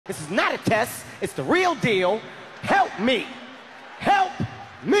This is not a test. It's the real deal. Help me. Help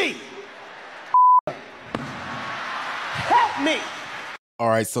me. Help me. All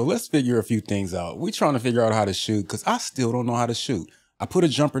right, so let's figure a few things out. We're trying to figure out how to shoot because I still don't know how to shoot. I put a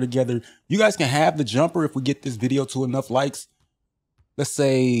jumper together. You guys can have the jumper if we get this video to enough likes. Let's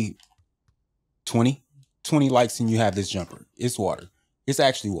say 20 likes and you have this jumper. It's water. It's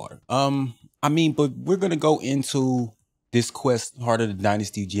actually water. But we're going to go into this quest, Heart of the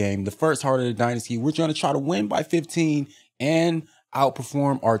Dynasty game. The first Heart of the Dynasty. We're going to try to win by 15 and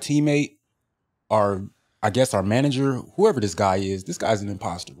outperform our teammate, I guess our manager, whoever this guy is. This guy's an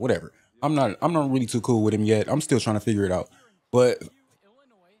imposter, whatever. I'm not really too cool with him yet. I'm still trying to figure it out. But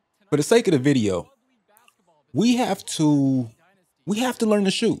for the sake of the video, we have to learn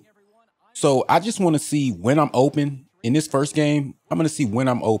to shoot. So I just want to see when I'm open in this first game. I'm going to see when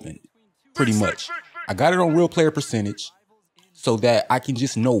I'm open pretty much. I got it on real player percentage so that I can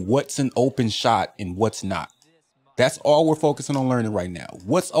just know what's an open shot and what's not. That's all we're focusing on learning right now.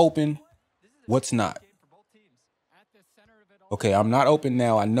 What's open, what's not. Okay, I'm not open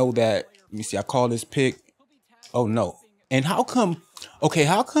now. I know that. Let me see. I call this pick. Oh, no. And how come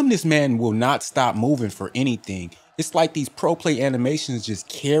this man will not stop moving for anything? It's like these pro play animations just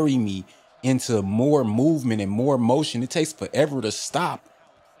carry me into more movement and more motion. It takes forever to stop.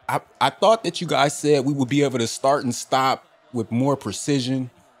 I thought that you guys said we would be able to start and stop with more precision.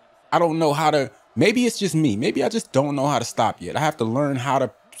 I don't know how to. Maybe it's just me. Maybe I just don't know how to stop yet. I have to learn how to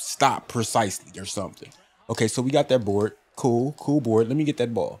stop precisely or something. Okay, so we got that board. Cool board. Let me get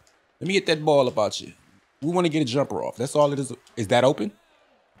that ball. Let me get that ball about you. We want to get a jumper off. That's all it is. Is that open?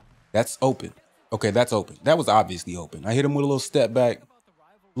 That's open. Okay, that's open. That was obviously open. I hit him with a little step back,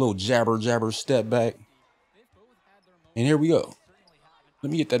 a little jabber step back. And here we go.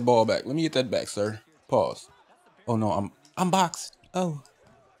 Let me get that ball back. Let me get that back, sir. Pause. Oh no, I'm boxed. Oh.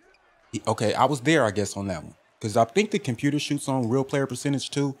 Okay, I was there, I guess, on that one. Because I think the computer shoots on real player percentage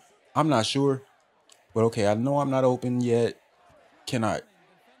too. I'm not sure. But okay, I know I'm not open yet. Am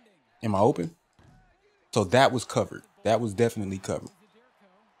I open? So that was covered. That was definitely covered.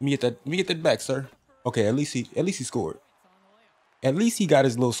 Let me get that back, sir. Okay, at least he scored. At least he got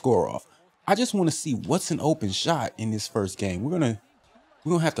his little score off. I just want to see what's an open shot in this first game. We're gonna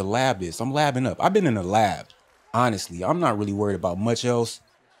have to lab this. I'm labbing up. I've been in the lab. Honestly, I'm not really worried about much else.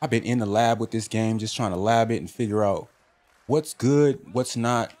 I've been in the lab with this game, just trying to lab it and figure out what's good, what's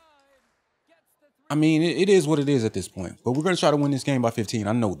not. I mean, it is what it is at this point. But we're going to try to win this game by 15.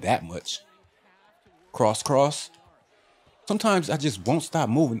 I know that much. Cross. Sometimes I just won't stop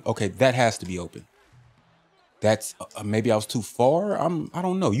moving. Okay, that has to be open. That's maybe I was too far. I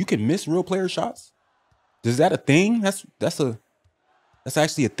don't know. You can miss real player shots. Is that a thing? That's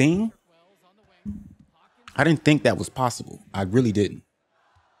actually a thing. I didn't think that was possible. I really didn't.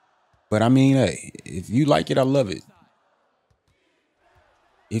 But I mean, hey, if you like it, I love it.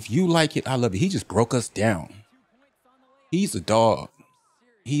 If you like it, I love it. He just broke us down. He's a dog.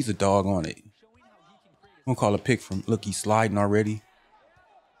 He's a dog on it. I'm going to call a pick from, look, he's sliding already.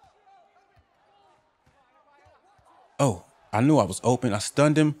 Oh, I knew I was open. I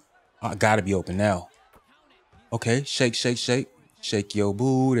stunned him. I got to be open now. Okay, shake. Shake your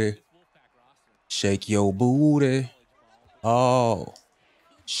booty. Shake your booty. Oh,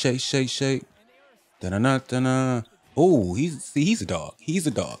 shake. Da-na-na-da-na. Oh, he's a dog. He's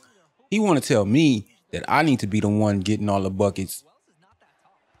a dog. He want to tell me that I need to be the one getting all the buckets.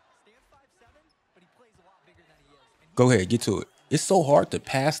 Go ahead, get to it. It's so hard to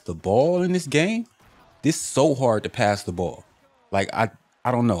pass the ball in this game. This is so hard to pass the ball. Like, I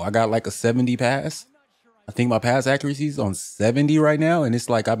don't know. I got like a 70 pass. I think my pass accuracy is on 70 right now. And it's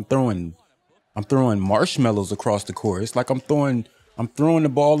like I'm throwing marshmallows across the court. It's like I'm throwing the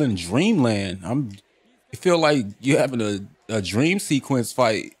ball in dreamland. I feel like you're having a dream sequence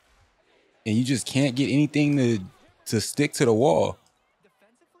fight and you just can't get anything to stick to the wall.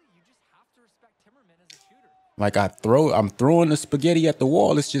 Like I'm throwing the spaghetti at the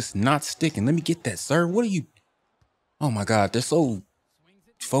wall. It's just not sticking. Let me get that, sir. What are you? Oh my God. They're so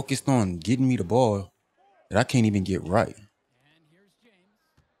focused on getting me the ball that I can't even get right.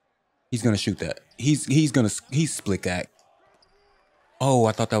 He's going to shoot that. He's split act. Oh,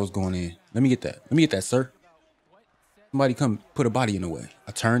 I thought that was going in. Let me get that. Let me get that, sir. Somebody come put a body in the way.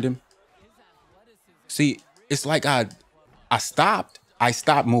 I turned him. See, it's like I stopped. I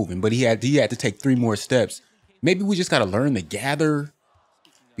stopped moving, but he had to take 3 more steps. Maybe we just got to learn to gather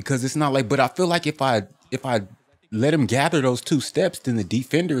because it's not like, but I feel like if I let him gather those 2 steps, then the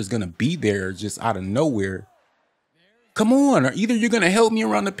defender is going to be there just out of nowhere. Come on. Or either you're going to help me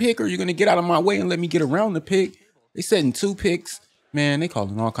around the pick or you're going to get out of my way and let me get around the pick. They setting 2 picks. Man, they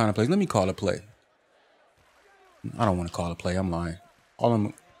calling all kind of plays. Let me call a play. I don't want to call a play. I'm lying. All of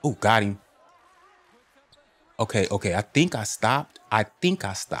them. Oh, got him. Okay. I think I stopped. I think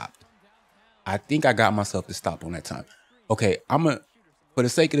I got myself to stop on that time. Okay, for the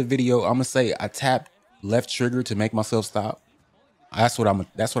sake of the video, I'm gonna say I tapped left trigger to make myself stop. That's what I'm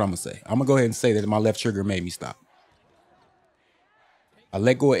gonna say. I'm gonna go ahead and say that my left trigger made me stop. I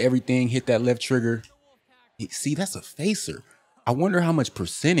let go of everything, hit that left trigger. See, that's a facer. I wonder how much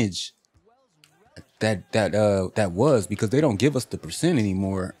percentage that was, because they don't give us the percent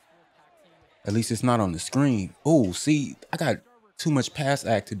anymore. At least it's not on the screen. Oh, see, I got too much pass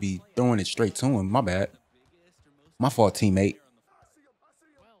act to be throwing it straight to him. My bad. My fault, teammate.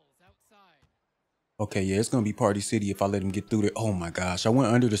 Okay, yeah, it's gonna be Party City if I let him get through there. Oh my gosh, I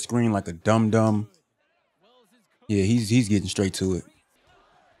went under the screen like a dum-dum. Yeah, he's getting straight to it.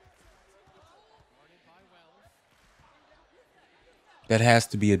 That has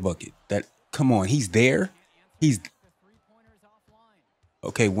to be a bucket. Come on, he's there.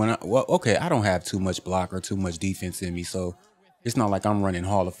 Okay, okay, I don't have too much block or too much defense in me, so it's not like I'm running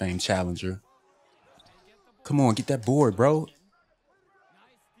Hall of Fame challenger. Come on, get that board, bro.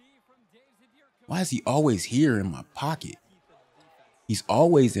 Why is he always here in my pocket? He's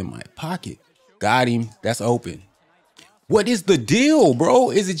always in my pocket. Got him. That's open. What is the deal,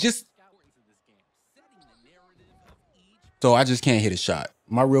 bro? Is it just... So I just can't hit a shot.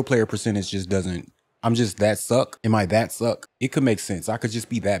 My real player percentage just doesn't... I'm just that suck. Am I that suck? It could make sense. I could just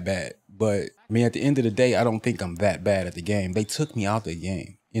be that bad. But I mean, at the end of the day, I don't think I'm that bad at the game. They took me out the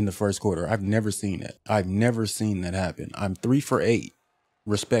game in the first quarter. I've never seen that. I've never seen that happen. I'm 3 for 8,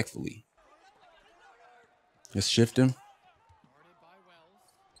 respectfully. Let's shift him.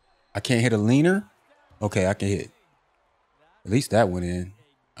 I can't hit a leaner. Okay, I can hit. At least that went in.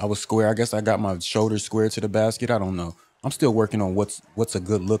 I was square. I guess I got my shoulders square to the basket. I don't know. I'm still working on what's a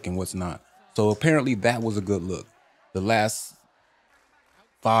good look and what's not. So apparently that was a good look. The last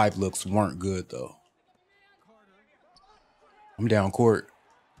 5 looks weren't good though. I'm down court.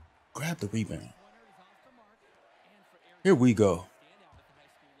 Grab the rebound. Here we go.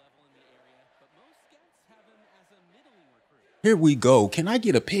 Here we go. Can I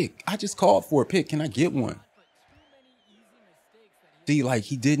get a pick? I just called for a pick. Can I get one? See, like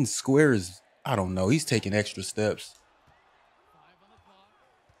he didn't square his... I don't know. He's taking extra steps.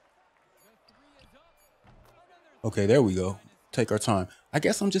 Okay, there we go. Take our time. I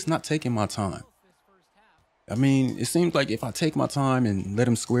guess I'm just not taking my time. I mean, it seems like if I take my time and let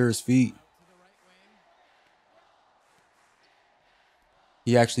him square his feet,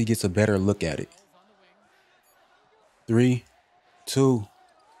 he actually gets a better look at it. 3, 2,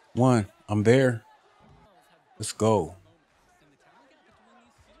 1. I'm there. Let's go.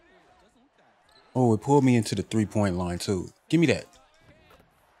 Oh, it pulled me into the 3-point line too. Give me that.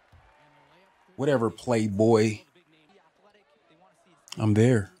 Whatever, playboy. I'm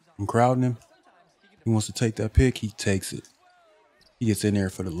there. I'm crowding him. He wants to take that pick. He takes it. He gets in there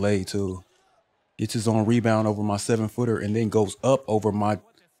for the lay too. Gets his own rebound over my 7-footer and then goes up over my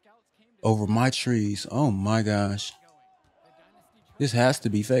trees. Oh my gosh. This has to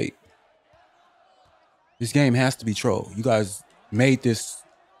be fake. This game has to be troll. You guys made this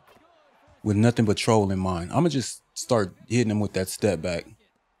with nothing but troll in mind. I'm gonna just start hitting him with that step back.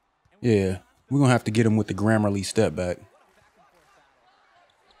 Yeah, we're gonna have to get him with the Grammarly step back.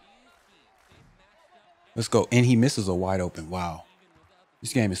 Let's go. And he misses a wide open. Wow.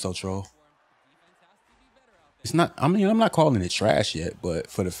 This game is so troll. It's not, I mean, I'm not calling it trash yet, but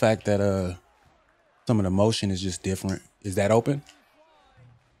for the fact that some of the motion is just different. Is that open?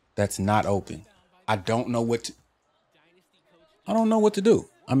 That's not open. I don't know what to do.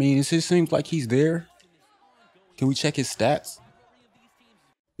 I mean, it just seems like he's there. Can we check his stats?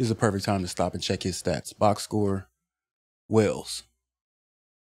 This is a perfect time to stop and check his stats. Box score, Wells.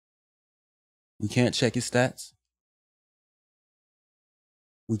 We can't check his stats.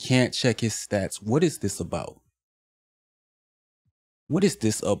 We can't check his stats. What is this about? What is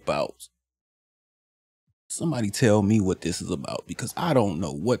this about? Somebody tell me what this is about, because I don't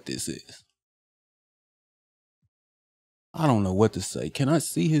know what this is. I don't know what to say. Can I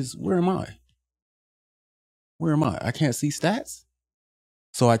see his... Where am I? Where am I? I can't see stats?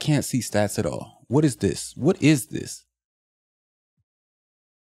 So I can't see stats at all. What is this? What is this?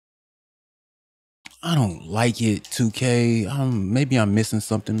 I don't like it, 2K. Maybe I'm missing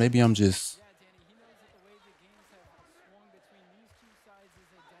something. Maybe I'm just...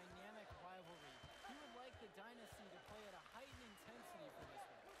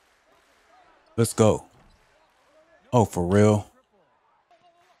 Let's go. Oh, for real?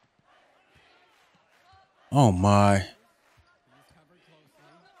 Oh my.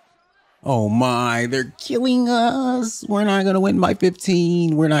 Oh my, they're killing us. We're not going to win by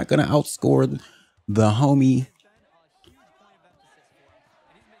 15. We're not going to outscore the homie.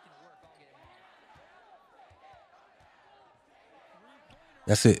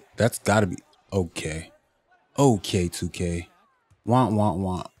 That's it. That's got to be okay. Okay, 2K.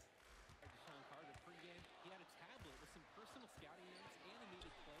 Want.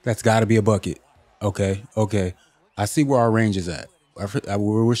 That's got to be a bucket. Okay. I see where our range is at.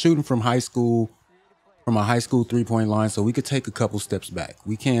 We're shooting from high school, from a high school 3-point line, so we could take a couple steps back.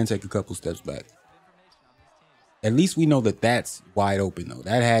 We can take a couple steps back. At least we know that that's wide open, though.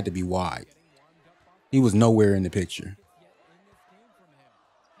 That had to be wide. He was nowhere in the picture.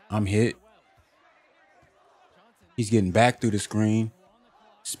 I'm hit. He's getting back through the screen.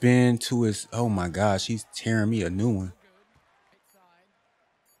 Spin to his, oh my gosh, he's tearing me a new one.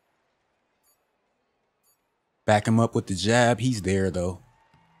 Back him up with the jab. He's there, though.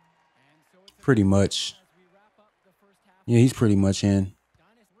 Pretty much. Yeah, he's pretty much in.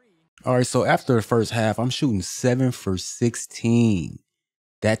 All right, so after the first half, I'm shooting 7 for 16.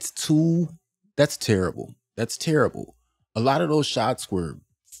 That's terrible. That's terrible. A lot of those shots were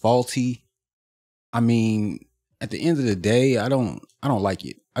faulty. I mean, at the end of the day, I don't like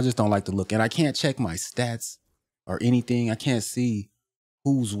it. I just don't like the look. And I can't check my stats or anything. I can't see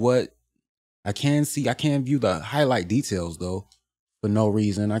who's what. I can't view the highlight details though for no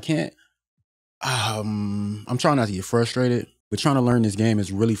reason. I can't. I'm trying not to get frustrated, but trying to learn this game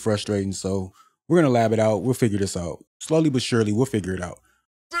is really frustrating. So we're going to lab it out. We'll figure this out. Slowly but surely, we'll figure it out.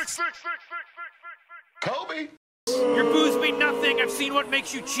 Kobe! Your boos mean nothing. I've seen what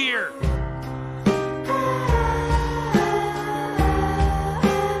makes you cheer.